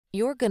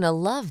You're gonna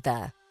love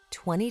the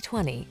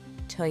 2020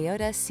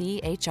 Toyota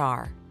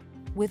CHR.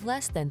 With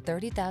less than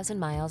 30,000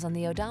 miles on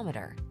the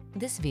odometer,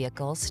 this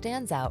vehicle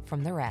stands out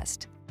from the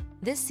rest.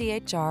 This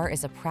CHR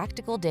is a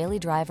practical daily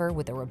driver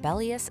with a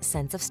rebellious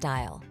sense of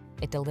style.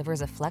 It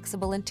delivers a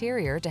flexible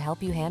interior to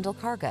help you handle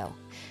cargo,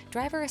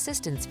 driver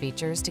assistance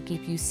features to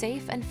keep you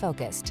safe and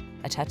focused,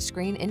 a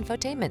touchscreen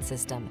infotainment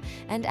system,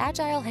 and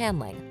agile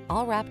handling,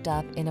 all wrapped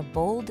up in a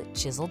bold,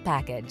 chiseled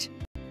package.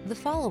 The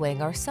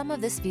following are some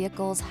of this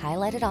vehicle's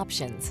highlighted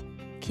options: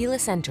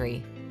 keyless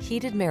entry,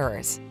 heated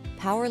mirrors,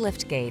 power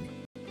liftgate,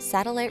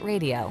 satellite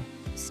radio,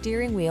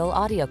 steering wheel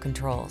audio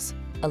controls,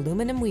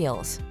 aluminum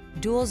wheels,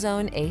 dual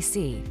zone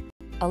AC,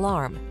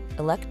 alarm,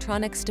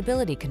 electronic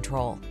stability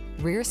control,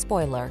 rear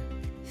spoiler.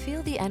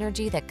 Feel the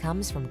energy that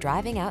comes from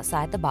driving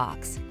outside the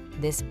box.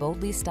 This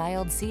boldly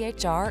styled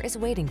CHR is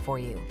waiting for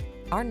you.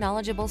 Our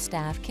knowledgeable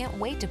staff can't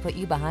wait to put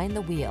you behind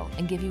the wheel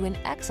and give you an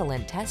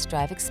excellent test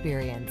drive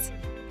experience.